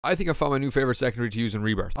I think I found my new favorite secondary to use in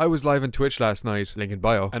Rebirth. I was live on Twitch last night, link in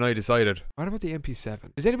bio, and I decided, what about the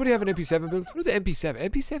MP7? Does anybody have an MP7 build? What about the MP7?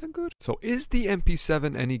 MP7 good? So is the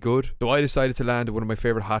MP7 any good? So I decided to land at one of my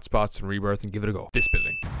favorite hotspots in Rebirth and give it a go. This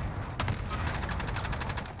building.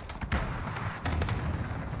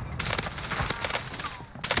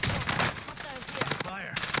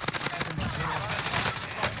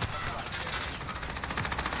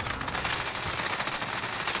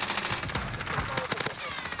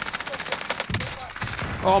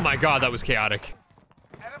 Oh my god, that was chaotic.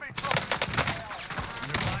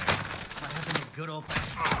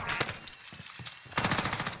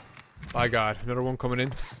 My god, another one coming in.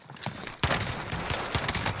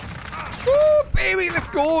 Woo, baby, let's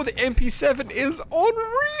go. The MP7 is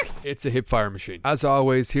unreal. It's a hip fire machine. As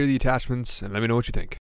always, here are the attachments and let me know what you think.